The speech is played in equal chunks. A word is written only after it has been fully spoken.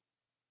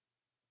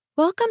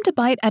Welcome to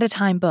Bite at a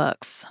Time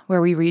Books,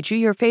 where we read you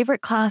your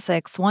favorite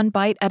classics one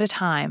bite at a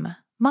time.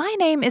 My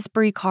name is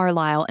Brie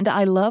Carlisle, and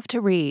I love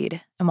to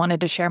read and wanted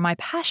to share my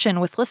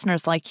passion with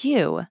listeners like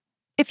you.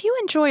 If you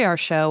enjoy our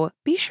show,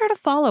 be sure to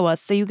follow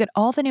us so you get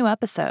all the new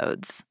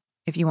episodes.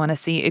 If you want to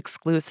see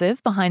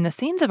exclusive behind the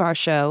scenes of our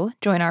show,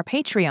 join our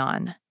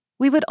Patreon.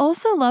 We would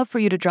also love for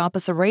you to drop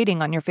us a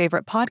rating on your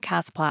favorite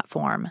podcast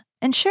platform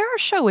and share our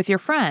show with your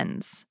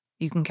friends.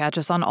 You can catch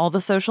us on all the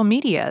social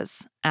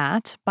medias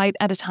at Bite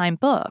at a Time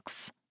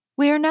Books.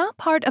 We are now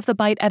part of the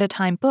Bite at a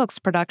Time Books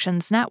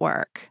Productions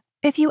Network.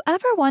 If you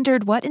ever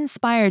wondered what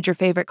inspired your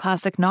favorite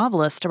classic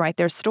novelists to write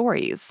their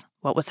stories,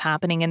 what was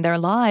happening in their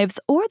lives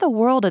or the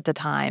world at the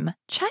time,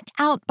 check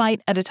out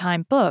Bite at a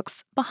Time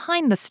Books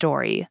Behind the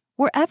Story,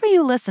 wherever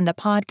you listen to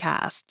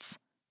podcasts.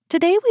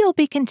 Today we will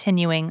be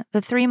continuing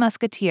The Three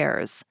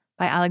Musketeers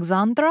by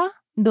Alexandre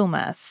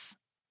Dumas.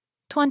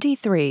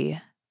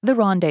 23. The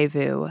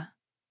Rendezvous.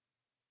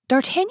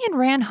 D'Artagnan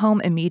ran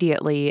home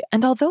immediately,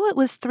 and although it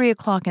was 3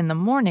 o'clock in the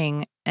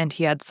morning, and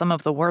he had some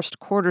of the worst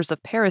quarters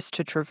of Paris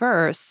to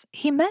traverse,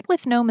 he met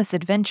with no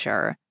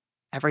misadventure.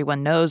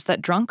 Everyone knows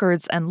that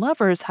drunkards and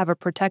lovers have a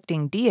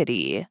protecting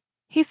deity.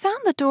 He found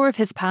the door of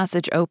his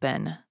passage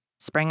open,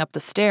 sprang up the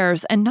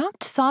stairs, and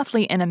knocked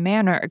softly in a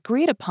manner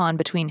agreed upon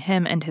between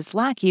him and his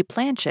lackey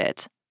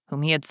Planchet,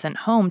 whom he had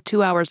sent home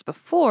 2 hours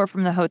before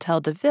from the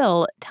Hôtel de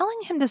Ville,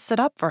 telling him to sit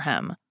up for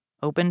him,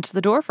 opened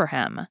the door for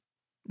him.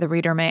 The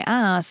reader may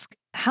ask,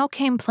 how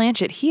came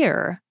Planchet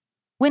here?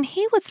 When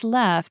he was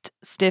left,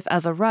 stiff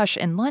as a rush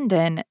in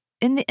London,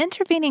 in the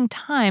intervening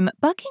time,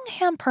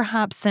 Buckingham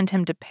perhaps sent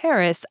him to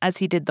Paris as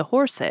he did the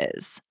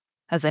horses.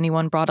 Has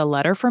anyone brought a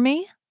letter for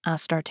me?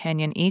 Asked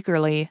D'Artagnan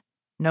eagerly.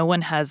 No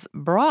one has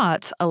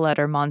brought a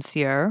letter,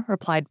 monsieur,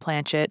 replied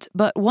Planchet,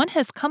 but one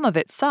has come of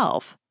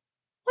itself.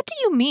 What do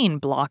you mean,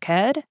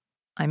 blockhead?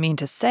 I mean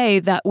to say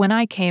that when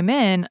I came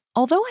in,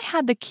 although I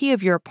had the key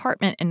of your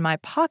apartment in my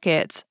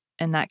pocket,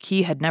 and that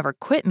key had never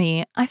quit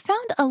me, I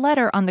found a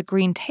letter on the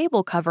green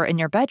table cover in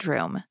your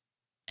bedroom.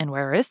 And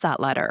where is that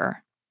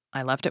letter?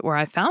 I left it where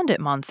I found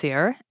it,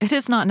 monsieur. It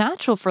is not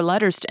natural for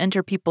letters to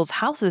enter people's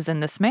houses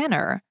in this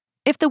manner.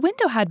 If the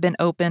window had been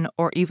open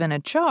or even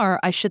ajar,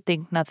 I should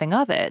think nothing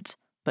of it.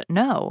 But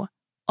no,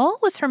 all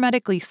was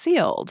hermetically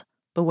sealed.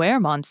 Beware,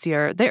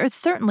 monsieur, there is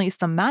certainly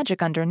some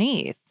magic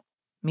underneath.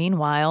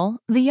 Meanwhile,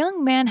 the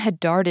young man had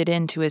darted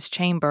into his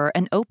chamber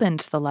and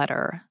opened the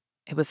letter.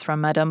 It was from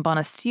Madame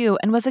Bonacieux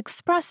and was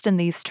expressed in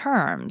these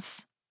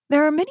terms.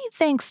 There are many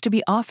thanks to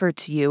be offered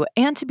to you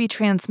and to be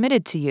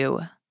transmitted to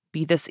you.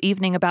 Be this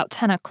evening about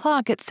 10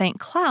 o'clock at St.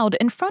 Cloud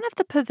in front of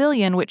the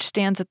pavilion which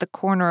stands at the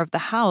corner of the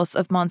house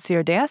of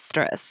Monsieur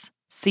d'Estrées,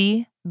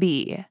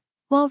 C.B.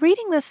 While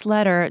reading this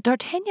letter,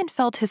 D'Artagnan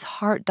felt his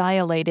heart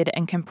dilated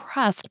and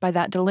compressed by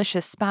that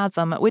delicious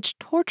spasm which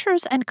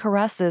tortures and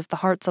caresses the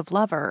hearts of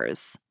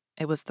lovers.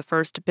 It was the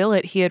first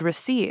billet he had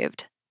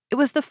received. It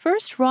was the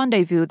first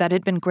rendezvous that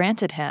had been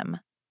granted him.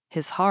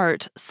 His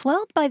heart,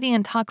 swelled by the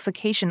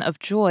intoxication of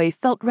joy,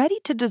 felt ready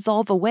to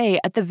dissolve away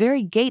at the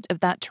very gate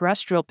of that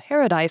terrestrial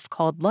paradise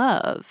called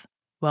love.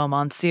 Well,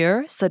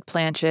 monsieur, said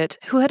Planchet,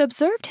 who had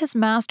observed his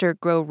master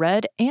grow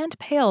red and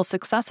pale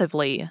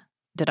successively.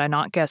 Did I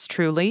not guess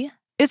truly?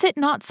 Is it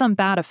not some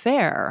bad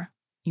affair?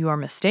 You are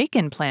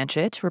mistaken,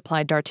 Planchet,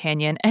 replied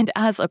D'Artagnan, and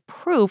as a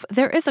proof,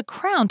 there is a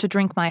crown to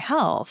drink my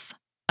health.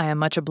 I am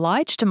much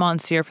obliged to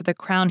monsieur for the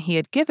crown he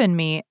had given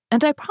me,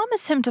 and I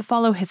promise him to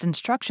follow his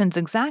instructions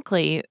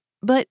exactly,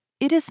 but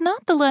it is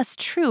not the less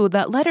true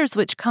that letters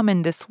which come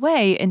in this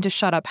way into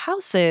shut-up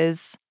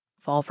houses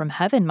fall from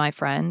heaven, my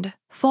friend,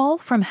 fall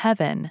from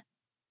heaven.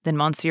 Then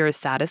monsieur is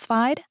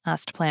satisfied?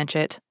 Asked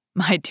Planchet.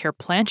 My dear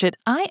Planchet,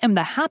 I am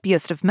the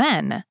happiest of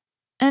men.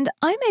 And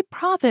I may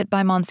profit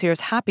by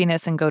monsieur's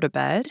happiness and go to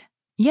bed?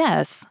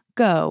 Yes,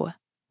 go.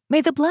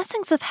 May the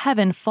blessings of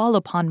heaven fall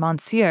upon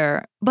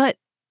monsieur, but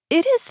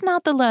it is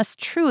not the less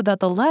true that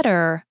the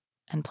letter—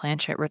 And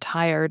Planchet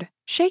retired,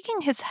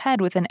 shaking his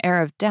head with an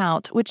air of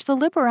doubt which the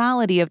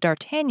liberality of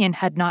D'Artagnan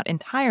had not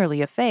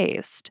entirely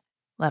effaced.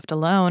 Left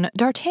alone,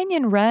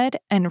 D'Artagnan read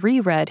and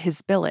reread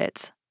his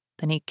billet.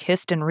 Then he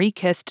kissed and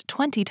rekissed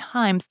 20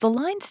 times the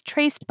lines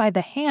traced by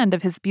the hand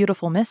of his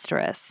beautiful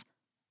mistress.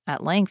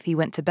 At length he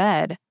went to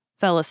bed,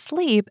 fell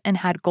asleep, and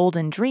had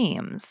golden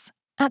dreams.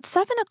 At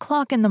 7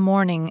 o'clock in the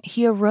morning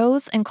he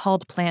arose and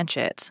called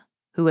Planchet,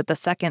 who at the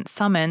second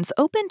summons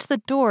opened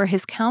the door,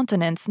 his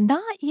countenance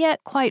not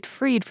yet quite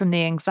freed from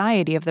the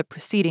anxiety of the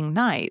preceding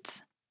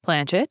night.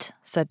 Planchet,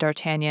 said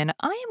D'Artagnan,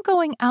 I am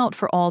going out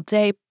for all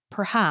day,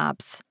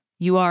 perhaps.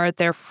 You are,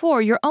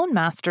 therefore, your own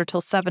master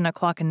till 7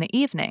 o'clock in the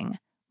evening.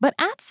 But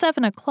at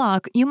 7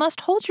 o'clock you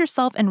must hold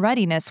yourself in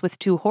readiness with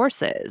 2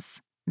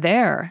 horses.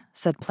 There,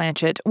 said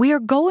Planchet, we are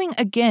going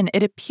again,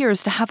 it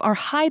appears, to have our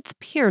hides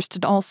pierced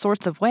in all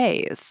sorts of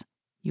ways.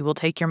 You will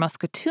take your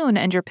musketoon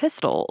and your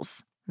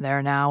pistols.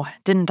 There now,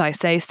 didn't I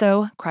say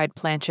so? Cried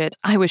Planchet.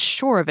 I was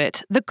sure of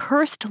it. The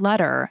cursed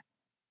letter.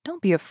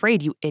 Don't be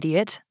afraid, you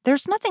idiot.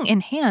 There's nothing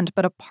in hand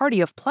but a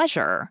party of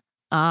pleasure.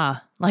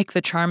 Ah, like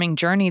the charming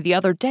journey the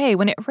other day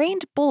when it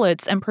rained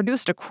bullets and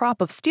produced a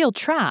crop of steel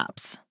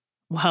traps.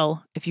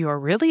 Well, if you are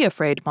really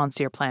afraid,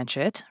 Monsieur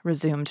Planchet,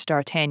 resumed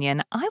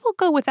D'Artagnan, I will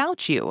go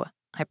without you.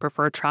 I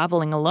prefer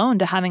traveling alone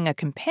to having a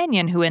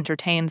companion who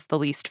entertains the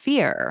least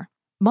fear.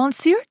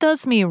 Monsieur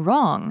does me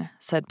wrong,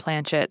 said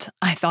Planchet.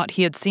 I thought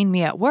he had seen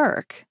me at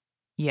work.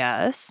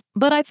 Yes,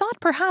 but I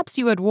thought perhaps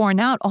you had worn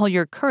out all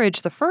your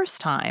courage the first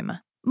time.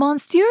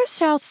 Monsieur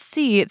shall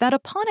see that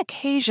upon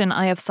occasion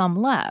I have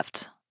some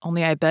left.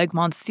 Only I beg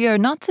Monsieur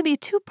not to be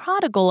too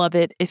prodigal of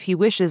it if he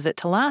wishes it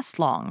to last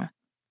long.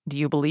 Do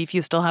you believe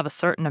you still have a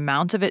certain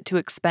amount of it to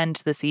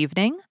expend this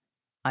evening?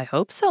 I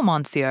hope so,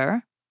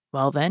 Monsieur.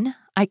 Well then,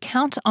 I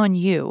count on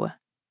you.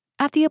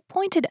 At the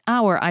appointed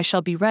hour I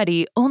shall be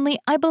ready, only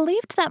I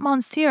believed that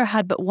Monsieur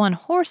had but one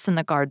horse in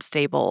the guard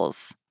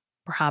stables.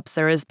 Perhaps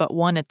there is but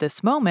one at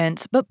this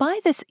moment, but by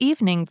this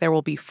evening there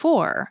will be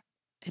 4.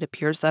 It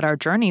appears that our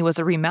journey was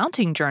a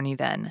remounting journey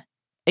then.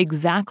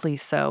 Exactly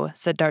so,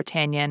 said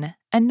D'Artagnan,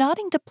 and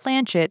nodding to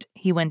Planchet,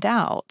 he went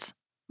out.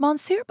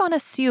 Monsieur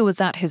Bonacieux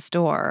was at his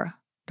door.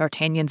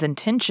 D'Artagnan's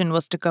intention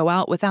was to go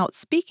out without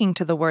speaking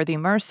to the worthy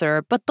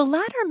mercer, but the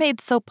latter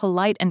made so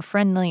polite and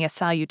friendly a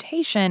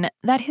salutation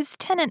that his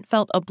tenant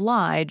felt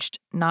obliged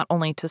not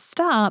only to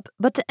stop,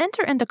 but to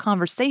enter into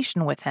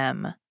conversation with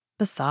him.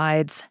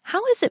 Besides,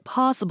 how is it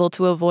possible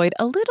to avoid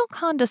a little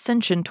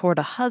condescension toward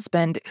a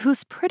husband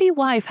whose pretty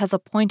wife has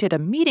appointed a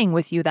meeting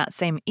with you that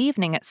same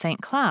evening at St.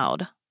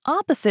 Cloud,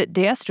 opposite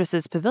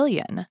D'Estres's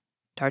pavilion?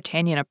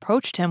 D'Artagnan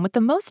approached him with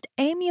the most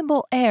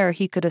amiable air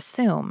he could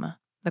assume.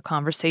 The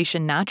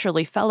conversation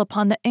naturally fell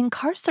upon the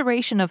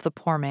incarceration of the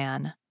poor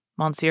man.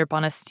 Monsieur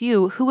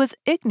Bonacieux, who was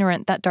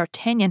ignorant that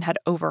D'Artagnan had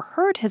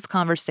overheard his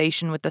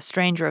conversation with the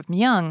stranger of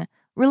Meung,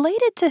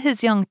 related to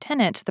his young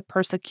tenant the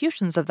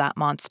persecutions of that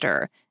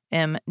monster,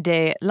 M.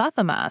 de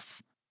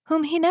Laffemas,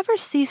 whom he never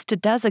ceased to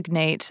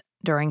designate,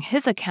 during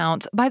his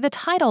account, by the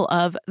title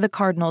of the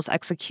Cardinal's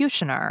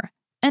executioner,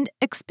 and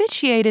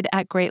expatiated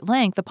at great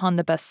length upon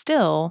the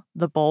Bastille,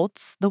 the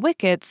bolts, the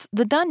wickets,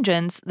 the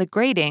dungeons, the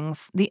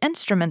gratings, the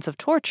instruments of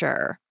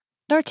torture.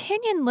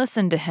 D'Artagnan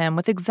listened to him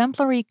with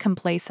exemplary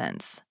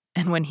complacence,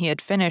 and when he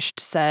had finished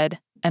said,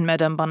 "And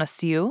Madame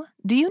Bonacieux,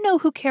 do you know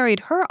who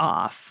carried her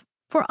off?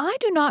 For I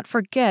do not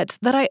forget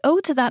that I owe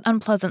to that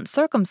unpleasant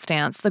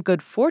circumstance the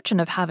good fortune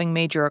of having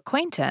made your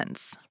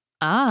acquaintance."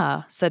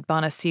 "Ah," said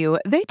Bonacieux,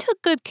 "they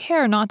took good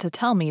care not to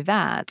tell me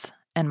that,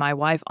 and my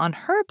wife on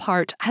her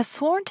part has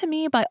sworn to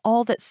me by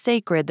all that's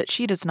sacred that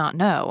she does not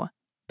know.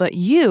 But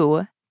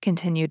you,"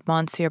 continued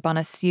Monsieur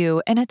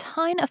Bonacieux in a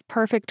tone of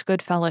perfect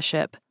good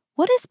fellowship,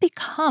 "what has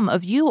become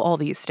of you all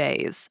these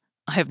days?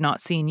 I have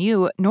not seen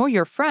you nor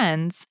your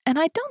friends, and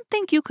I don't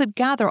think you could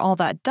gather all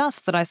that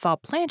dust that I saw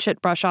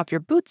Planchet brush off your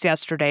boots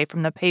yesterday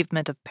from the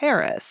pavement of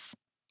Paris."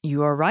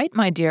 "You are right,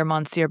 my dear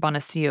Monsieur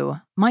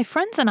Bonacieux. My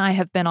friends and I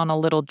have been on a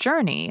little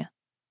journey."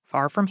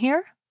 "Far from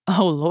here?"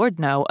 "Oh, Lord,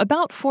 no,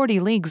 about 40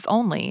 leagues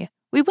only.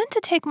 We went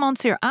to take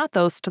Monsieur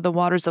Athos to the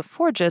waters of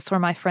Forges where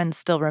my friends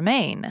still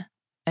remain."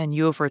 "And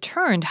you have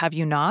returned, have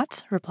you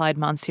not?" replied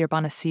Monsieur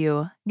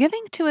Bonacieux,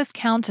 giving to his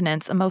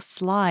countenance a most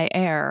sly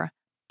air.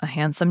 "A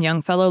handsome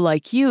young fellow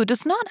like you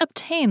does not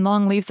obtain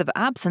long leaves of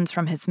absence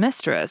from his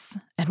mistress,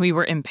 and we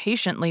were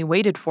impatiently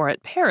waited for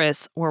at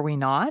Paris, were we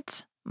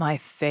not?" "My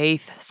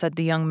faith," said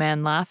the young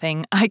man,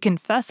 laughing, "I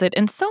confess it,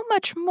 and so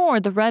much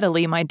more the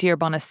readily, my dear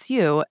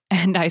Bonacieux,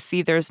 and I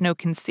see there's no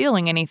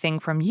concealing anything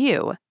from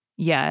you.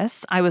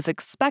 Yes, I was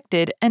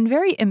expected, and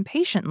very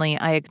impatiently,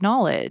 I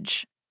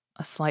acknowledge."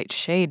 A slight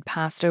shade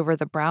passed over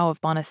the brow of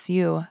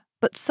Bonacieux,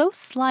 but so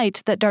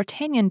slight that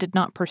D'Artagnan did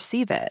not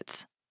perceive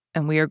it.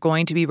 "And we are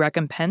going to be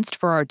recompensed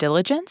for our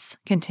diligence?"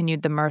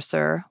 continued the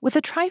mercer, with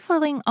a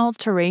trifling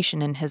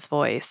alteration in his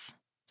voice.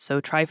 So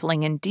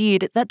trifling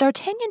indeed that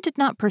D'Artagnan did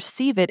not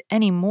perceive it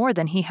any more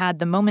than he had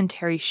the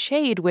momentary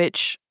shade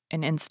which,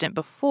 an instant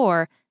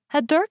before,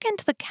 had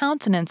darkened the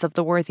countenance of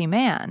the worthy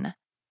man.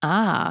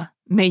 "Ah,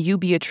 may you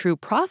be a true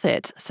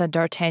prophet," said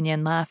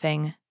D'Artagnan,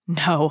 laughing.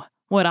 "No,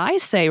 what I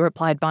say,"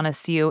 replied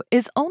Bonacieux,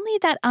 "is only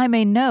that I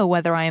may know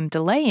whether I am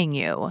delaying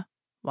you."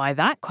 "Why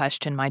that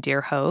question, my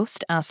dear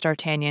host?" asked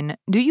D'Artagnan.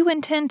 "Do you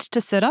intend to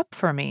sit up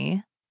for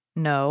me?"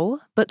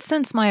 "No, but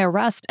since my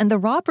arrest and the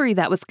robbery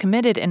that was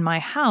committed in my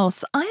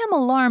house, I am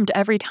alarmed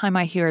every time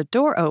I hear a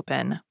door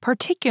open,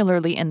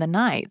 particularly in the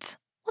night.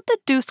 What the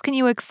deuce can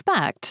you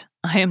expect?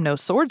 I am no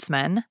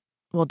swordsman."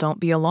 "Well, don't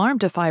be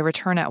alarmed if I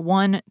return at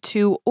 1,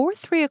 2, or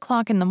 3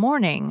 o'clock in the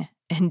morning.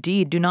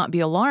 Indeed, do not be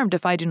alarmed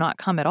if I do not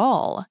come at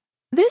all."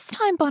 This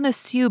time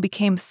Bonacieux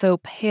became so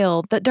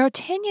pale that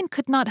D'Artagnan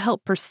could not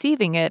help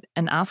perceiving it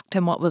and asked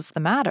him what was the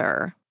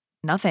matter.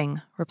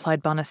 "Nothing,"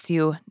 replied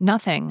Bonacieux,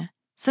 "nothing.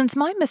 Since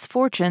my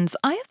misfortunes,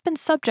 I have been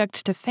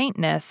subject to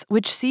faintness,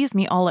 which seized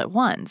me all at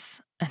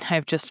once, and I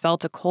have just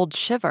felt a cold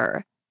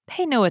shiver.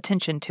 Pay no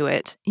attention to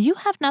it. You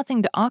have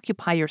nothing to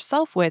occupy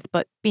yourself with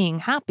but being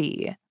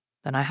happy."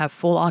 "Then I have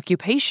full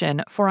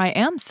occupation, for I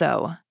am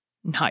so."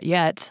 "Not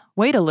yet.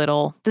 Wait a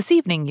little. This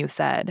evening, you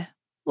said."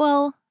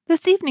 "Well,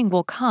 this evening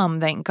will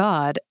come, thank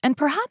God, and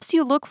perhaps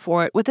you look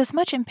for it with as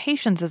much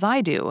impatience as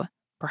I do.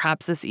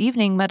 Perhaps this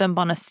evening Madame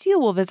Bonacieux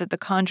will visit the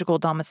conjugal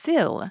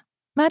domicile."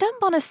 Madame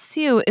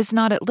Bonacieux is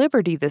not at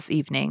liberty this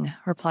evening,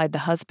 replied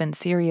the husband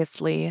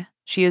seriously.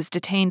 She is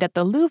detained at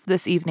the Louvre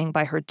this evening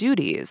by her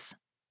duties.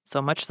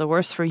 So much the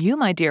worse for you,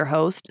 my dear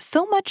host,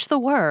 so much the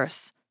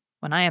worse.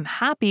 When I am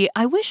happy,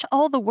 I wish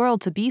all the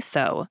world to be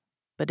so.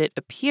 But it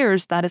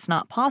appears that is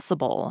not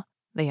possible.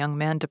 The young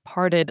man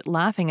departed,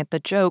 laughing at the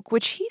joke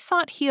which he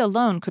thought he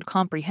alone could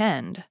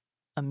comprehend.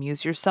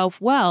 Amuse yourself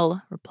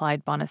well,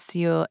 replied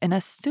Bonacieux in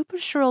a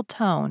superficial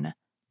tone.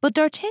 But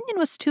D'Artagnan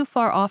was too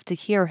far off to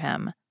hear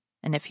him,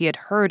 and if he had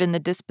heard in the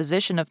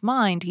disposition of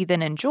mind he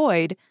then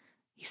enjoyed,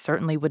 he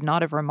certainly would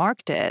not have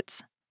remarked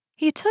it.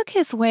 He took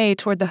his way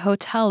toward the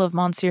hotel of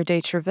Monsieur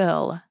de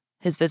Treville.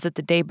 His visit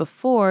the day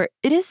before,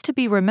 it is to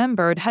be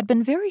remembered, had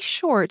been very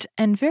short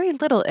and very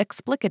little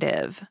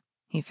explicative.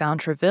 He found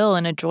Treville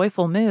in a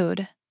joyful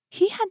mood.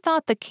 He had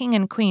thought the king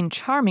and queen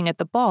charming at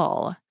the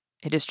ball.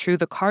 It is true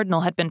the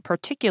cardinal had been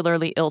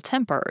particularly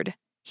ill-tempered.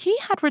 He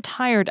had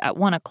retired at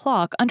 1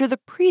 o'clock under the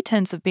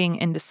pretense of being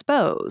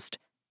indisposed.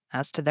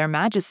 As to their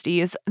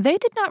majesties, they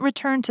did not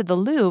return to the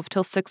Louvre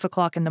till 6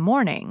 o'clock in the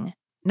morning.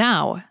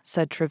 Now,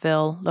 said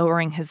Treville,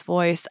 lowering his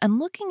voice and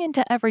looking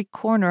into every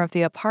corner of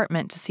the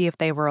apartment to see if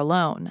they were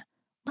alone,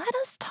 let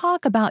us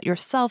talk about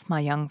yourself,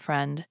 my young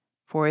friend,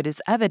 for it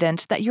is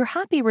evident that your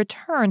happy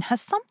return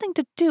has something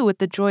to do with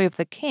the joy of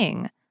the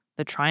king,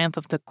 the triumph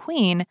of the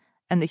queen,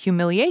 and the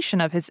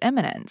humiliation of his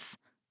eminence.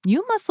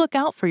 You must look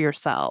out for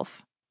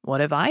yourself.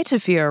 What have I to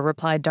fear,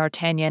 replied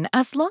D'Artagnan,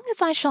 as long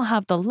as I shall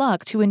have the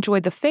luck to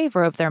enjoy the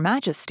favor of their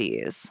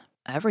majesties?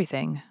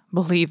 Everything.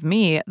 Believe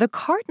me, the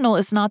cardinal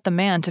is not the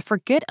man to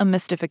forget a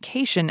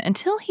mystification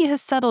until he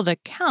has settled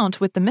account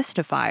with the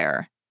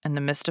mystifier, and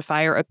the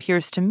mystifier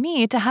appears to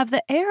me to have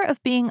the air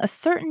of being a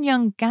certain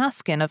young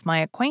Gascon of my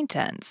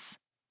acquaintance.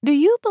 Do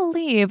you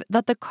believe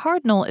that the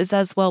cardinal is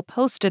as well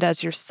posted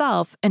as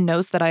yourself and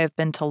knows that I have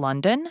been to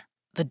London?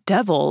 The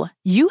devil!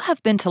 You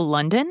have been to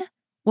London?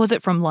 Was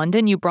it from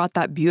London you brought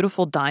that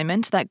beautiful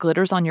diamond that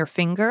glitters on your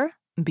finger?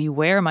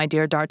 Beware, my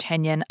dear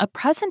D'Artagnan, a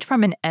present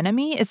from an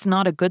enemy is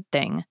not a good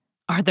thing.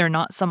 Are there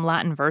not some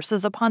Latin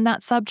verses upon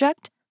that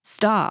subject?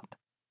 Stop.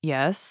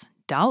 Yes,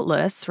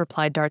 doubtless,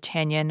 replied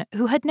D'Artagnan,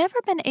 who had never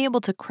been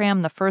able to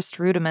cram the first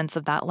rudiments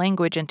of that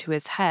language into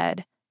his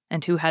head,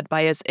 and who had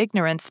by his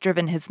ignorance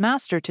driven his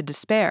master to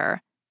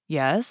despair.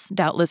 Yes,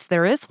 doubtless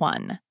there is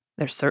one.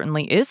 There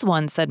certainly is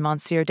one, said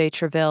Monsieur de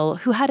Treville,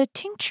 who had a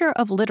tincture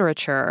of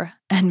literature,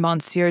 and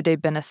Monsieur de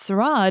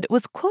Benessarade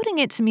was quoting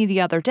it to me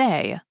the other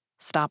day.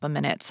 Stop a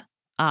minute.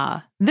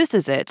 Ah, this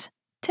is it.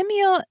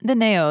 Timeo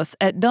Danaos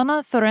et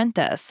dona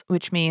ferentes,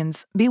 which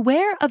means,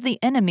 beware of the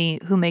enemy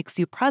who makes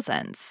you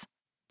presents.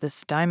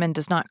 This diamond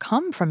does not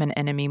come from an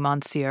enemy,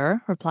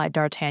 monsieur, replied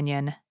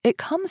D'Artagnan. It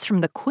comes from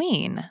the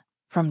queen.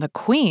 From the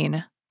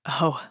queen?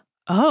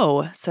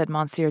 Oh, said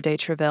Monsieur de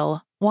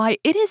Treville. Why,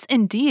 it is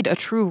indeed a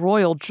true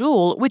royal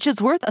jewel, which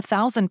is worth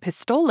 1,000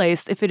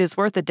 pistoles if it is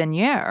worth a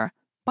denier.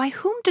 By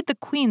whom did the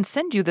queen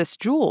send you this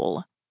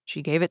jewel?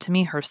 She gave it to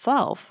me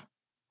herself.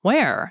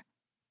 Where?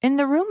 In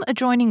the room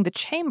adjoining the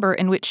chamber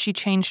in which she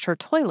changed her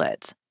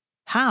toilet.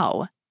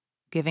 How?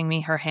 Giving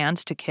me her hand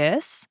to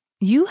kiss?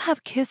 You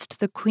have kissed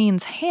the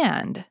queen's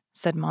hand,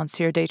 said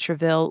Monsieur de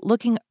Treville,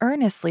 looking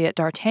earnestly at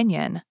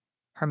D'Artagnan.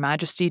 Her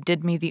Majesty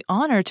did me the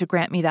honor to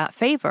grant me that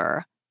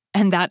favor.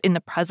 And that in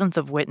the presence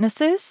of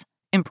witnesses?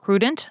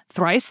 Imprudent,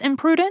 thrice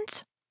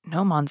imprudent?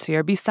 No,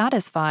 monsieur, be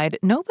satisfied.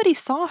 Nobody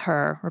saw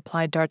her,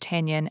 replied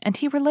D'Artagnan, and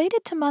he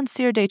related to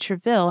Monsieur de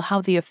Treville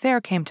how the affair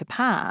came to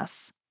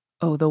pass.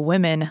 Oh, the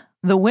women,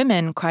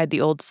 cried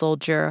the old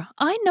soldier.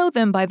 I know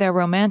them by their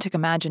romantic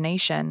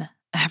imagination.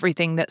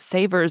 Everything that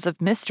savors of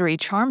mystery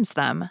charms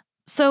them.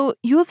 So,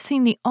 you have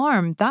seen the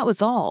arm, that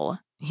was all.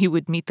 You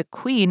would meet the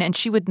queen, and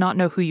she would not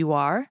know who you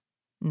are?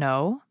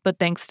 No, but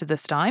thanks to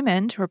this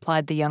diamond,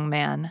 replied the young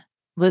man.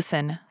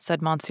 Listen,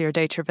 said Monsieur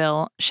de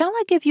Treville, shall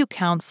I give you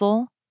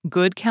counsel?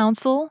 Good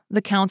counsel?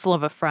 The counsel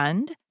of a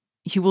friend?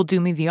 You will do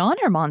me the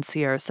honor,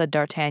 monsieur, said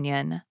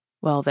D'Artagnan.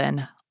 Well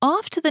then,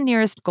 off to the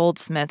nearest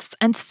goldsmith's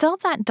and sell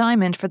that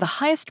diamond for the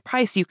highest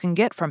price you can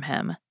get from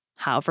him.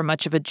 However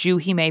much of a Jew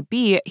he may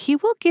be, he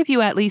will give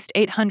you at least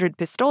 800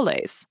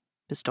 pistoles.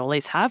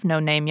 Pistoles have no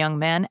name, young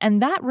man,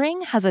 and that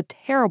ring has a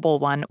terrible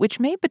one which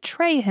may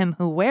betray him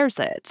who wears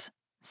it.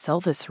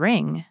 Sell this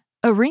ring?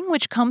 A ring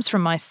which comes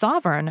from my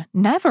sovereign?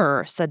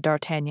 Never, said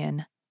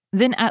D'Artagnan.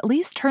 Then at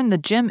least turn the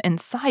gem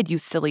inside, you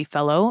silly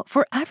fellow,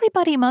 for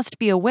everybody must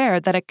be aware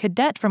that a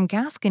cadet from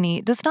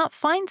Gascony does not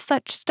find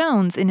such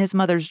stones in his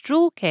mother's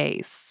jewel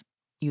case.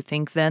 You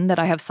think, then, that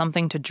I have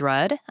something to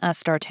dread?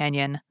 Asked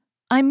D'Artagnan.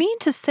 I mean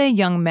to say,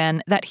 young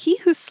man, that he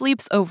who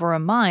sleeps over a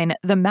mine,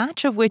 the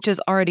match of which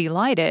is already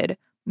lighted,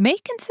 may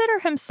consider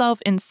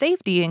himself in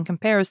safety in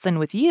comparison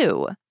with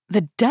you.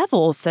 The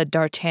devil, said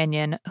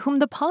D'Artagnan, whom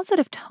the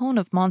positive tone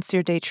of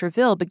Monsieur de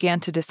Treville began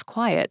to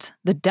disquiet.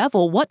 The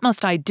devil, what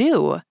must I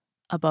do?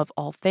 Above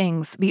all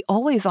things, be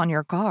always on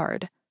your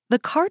guard. The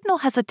cardinal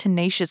has a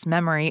tenacious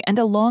memory and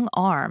a long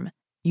arm.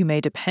 You may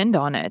depend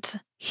on it.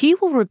 He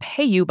will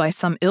repay you by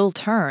some ill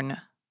turn.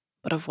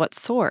 But of what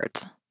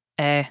sort?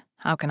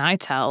 How can I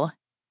tell?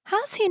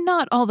 Has he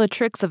not all the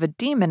tricks of a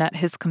demon at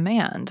his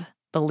command?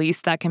 The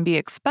least that can be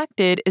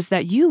expected is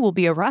that you will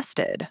be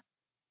arrested.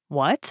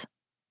 What?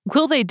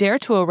 Will they dare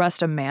to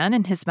arrest a man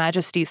in His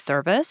Majesty's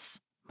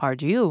service?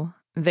 Pardieu,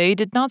 they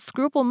did not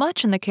scruple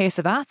much in the case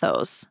of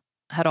Athos.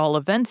 At all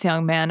events,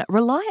 young man,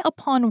 rely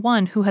upon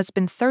one who has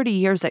been 30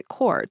 years at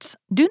court.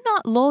 Do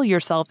not lull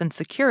yourself in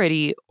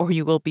security, or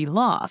you will be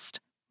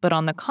lost. But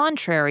on the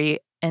contrary,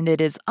 and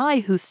it is I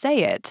who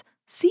say it,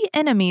 see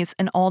enemies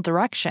in all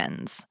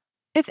directions.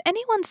 If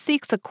anyone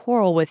seeks a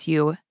quarrel with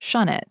you,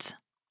 shun it.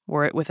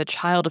 Were it with a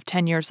child of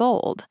 10 years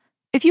old.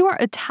 If you are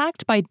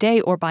attacked by day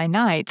or by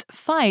night,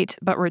 fight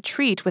but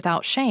retreat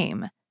without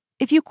shame.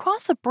 If you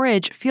cross a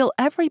bridge, feel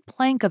every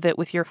plank of it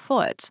with your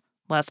foot,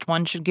 lest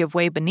one should give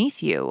way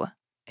beneath you.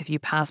 If you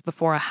pass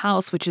before a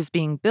house which is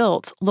being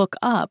built, look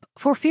up,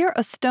 for fear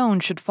a stone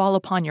should fall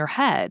upon your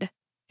head.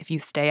 If you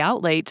stay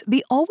out late,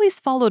 be always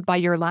followed by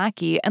your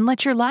lackey, and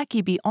let your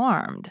lackey be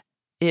armed.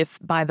 If,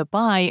 by the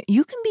by,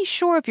 you can be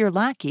sure of your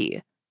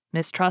lackey,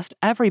 mistrust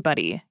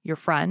everybody, your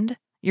friend,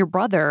 your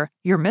brother,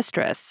 your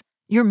mistress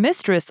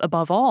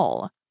above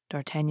all.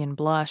 D'Artagnan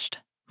blushed.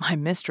 My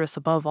mistress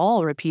above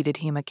all, repeated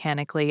he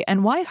mechanically,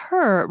 and why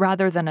her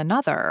rather than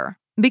another?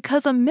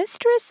 Because a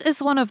mistress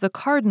is one of the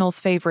cardinal's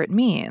favorite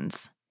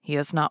means. He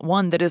has not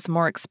one that is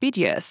more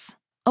expeditious.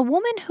 A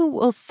woman who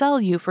will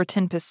sell you for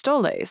 10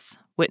 pistoles,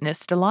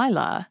 witness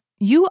Delilah.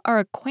 You are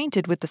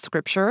acquainted with the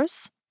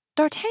Scriptures?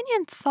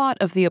 D'Artagnan thought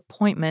of the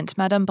appointment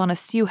Madame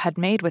Bonacieux had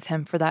made with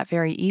him for that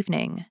very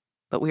evening.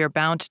 But we are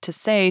bound to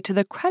say, to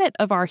the credit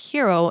of our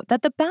hero,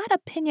 that the bad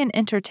opinion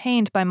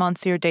entertained by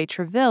Monsieur de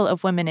Treville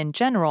of women in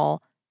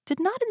general did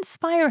not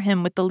inspire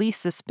him with the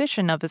least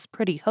suspicion of his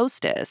pretty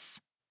hostess.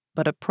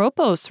 But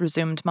apropos,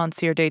 resumed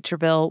Monsieur de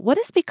Treville, what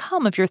has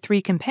become of your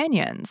 3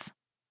 companions?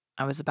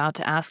 I was about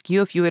to ask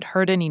you if you had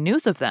heard any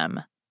news of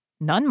them.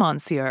 None,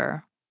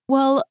 monsieur.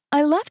 Well,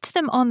 I left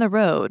them on the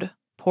road.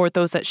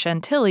 Porthos at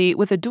Chantilly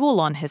with a duel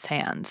on his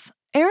hands.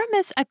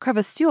 Aramis at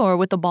Crèvecœur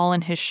with a ball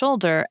in his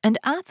shoulder, and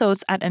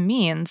Athos at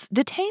Amiens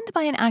detained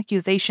by an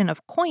accusation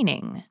of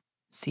coining.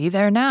 See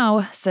there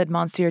now, said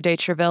Monsieur de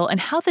Treville,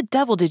 and how the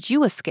devil did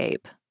you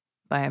escape?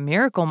 By a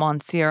miracle,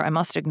 monsieur, I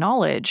must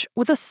acknowledge,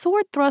 with a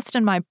sword thrust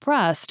in my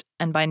breast,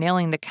 and by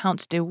nailing the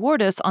Count de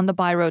Wardes on the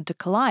byroad to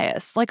Calais,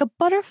 like a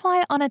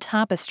butterfly on a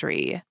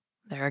tapestry.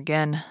 There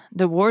again,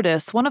 de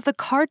Wardes, one of the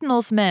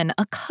cardinal's men,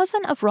 a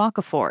cousin of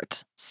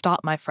Rochefort. Stop,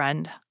 my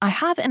friend. I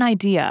have an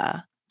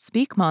idea.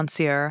 Speak,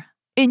 monsieur.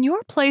 In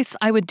your place,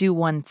 I would do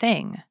one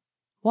thing.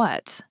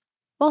 What?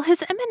 While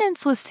His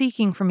Eminence was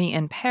seeking for me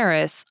in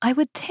Paris, I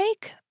would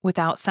take,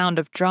 without sound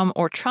of drum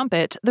or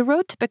trumpet, the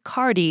road to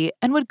Picardy,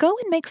 and would go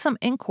and make some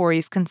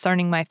inquiries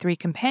concerning my 3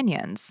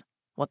 companions.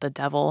 What the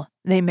devil?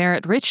 They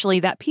merit richly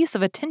that piece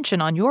of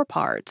attention on your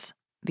part.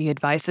 The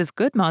advice is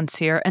good,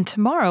 monsieur, and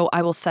tomorrow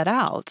I will set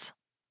out.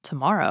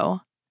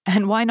 Tomorrow?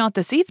 And why not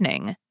this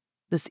evening?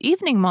 This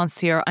evening,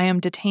 monsieur, I am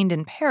detained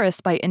in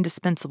Paris by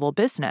indispensable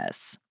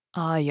business.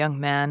 Ah, young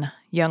man,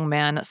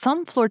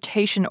 some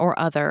flirtation or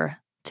other.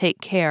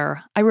 Take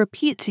care. I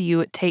repeat to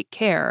you, take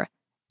care.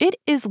 It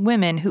is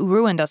women who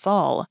ruined us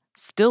all,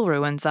 still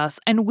ruins us,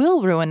 and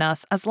will ruin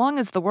us as long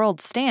as the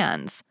world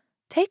stands.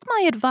 Take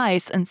my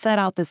advice and set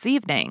out this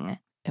evening.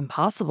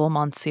 Impossible,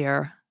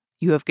 monsieur.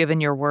 You have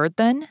given your word,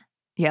 then?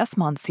 Yes,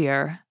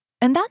 monsieur.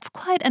 And that's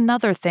quite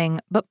another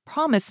thing, but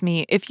promise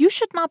me, if you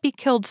should not be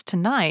killed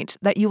tonight,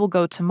 that you will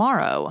go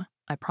tomorrow.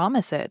 I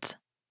promise it.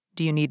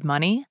 Do you need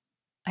money?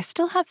 I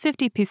still have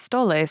 50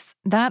 pistoles.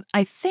 That,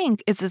 I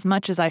think, is as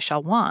much as I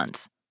shall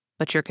want.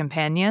 But your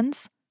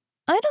companions?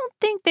 I don't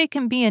think they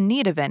can be in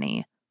need of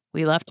any.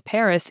 We left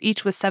Paris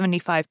each with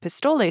 75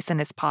 pistoles in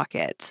his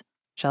pocket.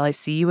 Shall I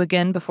see you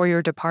again before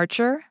your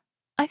departure?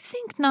 I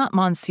think not,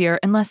 monsieur,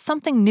 unless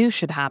something new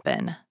should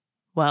happen.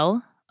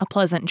 Well, a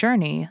pleasant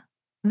journey.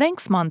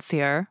 Thanks,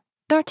 monsieur.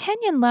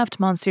 D'Artagnan left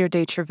Monsieur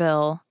de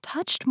Treville,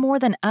 touched more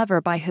than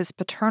ever by his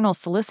paternal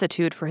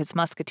solicitude for his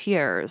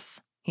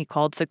musketeers. He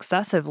called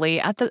successively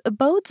at the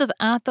abodes of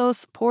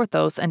Athos,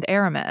 Porthos, and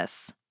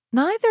Aramis.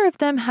 Neither of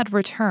them had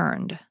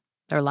returned.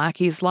 Their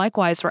lackeys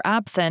likewise were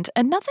absent,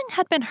 and nothing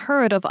had been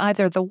heard of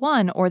either the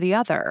one or the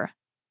other.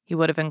 He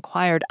would have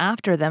inquired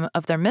after them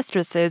of their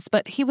mistresses,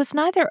 but he was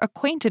neither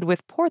acquainted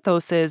with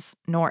Porthos's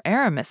nor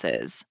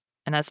Aramis's,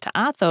 and as to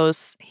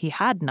Athos, he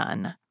had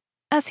none.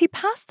 As he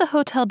passed the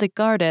Hôtel de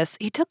Gardes,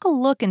 he took a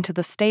look into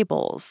the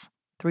stables.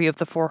 3 of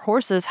the 4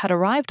 horses had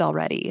arrived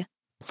already.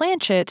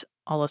 Planchet,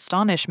 all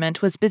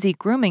astonishment, was busy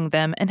grooming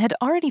them and had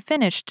already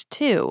finished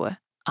 2.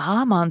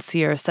 Ah,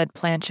 monsieur, said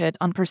Planchet,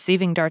 on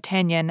perceiving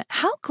D'Artagnan,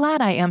 how glad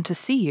I am to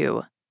see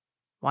you.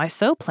 Why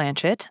so,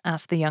 Planchet?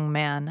 Asked the young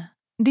man.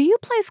 Do you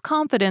place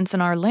confidence in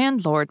our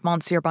landlord,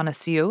 Monsieur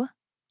Bonacieux?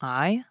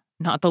 I?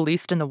 Not the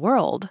least in the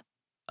world.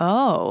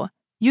 Oh,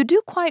 you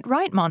do quite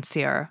right,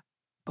 monsieur.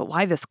 But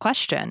why this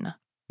question?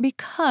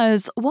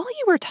 Because, while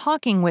you were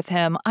talking with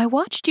him, I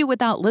watched you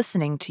without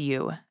listening to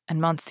you,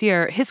 and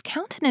monsieur, his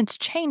countenance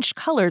changed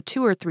color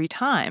 2 or 3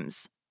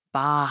 times.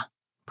 Bah!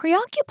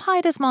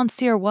 Preoccupied as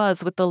monsieur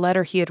was with the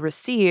letter he had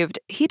received,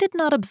 he did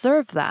not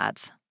observe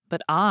that.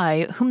 But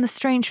I, whom the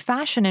strange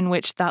fashion in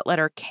which that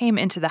letter came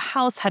into the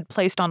house had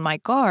placed on my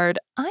guard,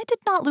 I did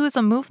not lose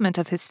a movement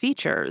of his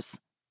features.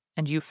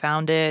 And you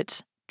found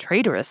it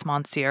traitorous,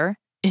 monsieur?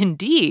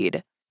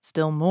 Indeed!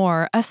 Still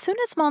more, as soon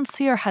as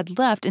Monsieur had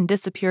left and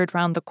disappeared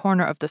round the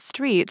corner of the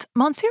street,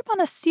 Monsieur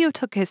Bonacieux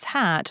took his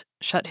hat,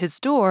 shut his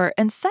door,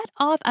 and set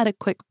off at a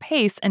quick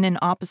pace in an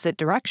opposite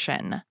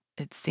direction.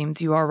 It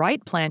seems you are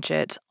right,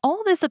 Planchet.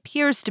 All this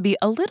appears to be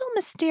a little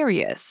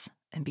mysterious,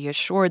 and be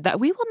assured that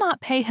we will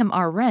not pay him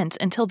our rent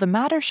until the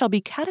matter shall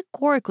be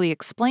categorically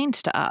explained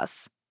to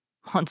us.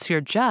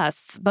 Monsieur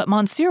jests, but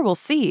Monsieur will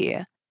see.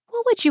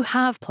 What would you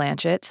have,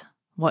 Planchet?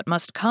 What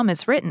must come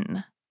is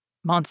written.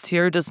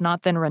 Monsieur does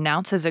not then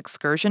renounce his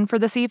excursion for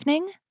this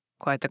evening?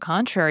 Quite the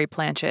contrary,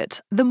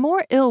 Planchet. The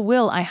more ill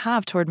will I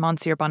have toward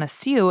Monsieur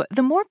Bonacieux,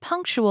 the more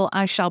punctual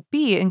I shall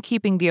be in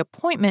keeping the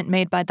appointment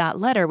made by that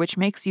letter which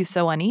makes you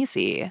so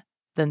uneasy.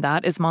 Then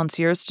that is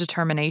Monsieur's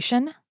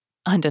determination?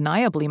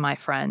 Undeniably, my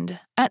friend.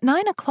 At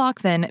 9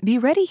 o'clock, then, be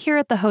ready here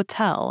at the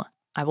hotel.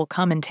 I will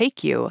come and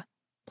take you.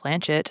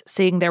 Planchet,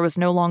 seeing there was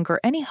no longer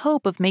any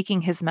hope of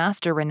making his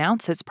master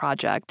renounce his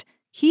project,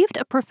 heaved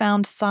a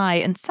profound sigh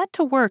and set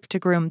to work to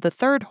groom the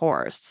third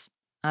horse.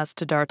 As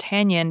to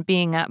D'Artagnan,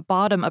 being at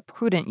bottom a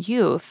prudent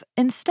youth,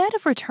 instead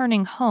of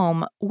returning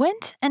home,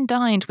 went and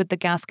dined with the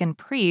Gascon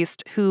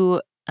priest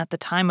who, at the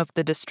time of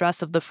the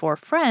distress of the four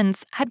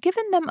friends, had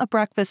given them a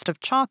breakfast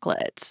of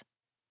chocolate.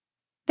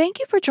 Thank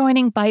you for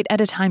joining Bite at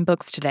a Time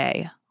Books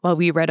today, while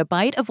we read a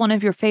bite of one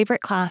of your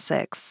favorite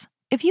classics.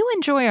 If you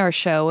enjoy our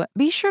show,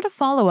 be sure to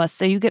follow us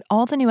so you get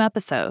all the new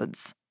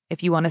episodes.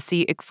 If you want to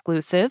see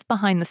exclusive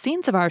behind the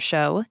scenes of our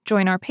show,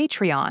 join our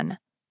Patreon.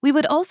 We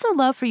would also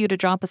love for you to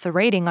drop us a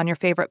rating on your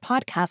favorite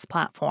podcast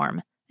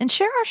platform and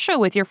share our show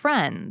with your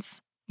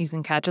friends. You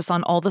can catch us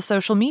on all the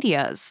social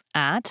medias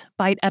at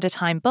Bite at a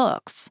Time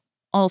Books.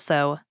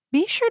 Also,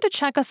 be sure to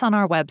check us on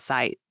our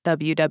website,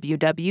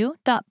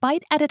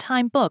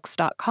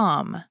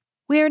 www.biteatatimebooks.com.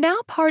 We are now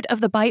part of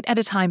the Bite at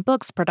a Time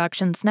Books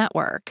Productions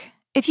Network.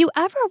 If you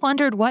ever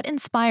wondered what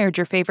inspired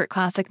your favorite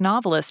classic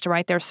novelists to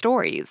write their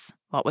stories,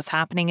 what was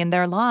happening in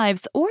their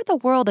lives or the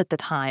world at the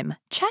time,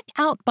 check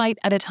out Bite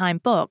at a Time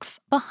Books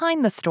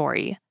Behind the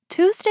Story,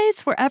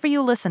 Tuesdays wherever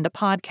you listen to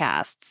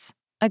podcasts.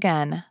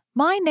 Again,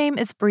 my name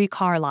is Bree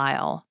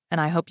Carlisle, and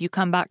I hope you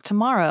come back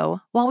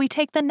tomorrow while we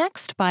take the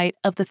next bite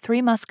of the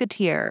Three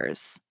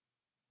Musketeers.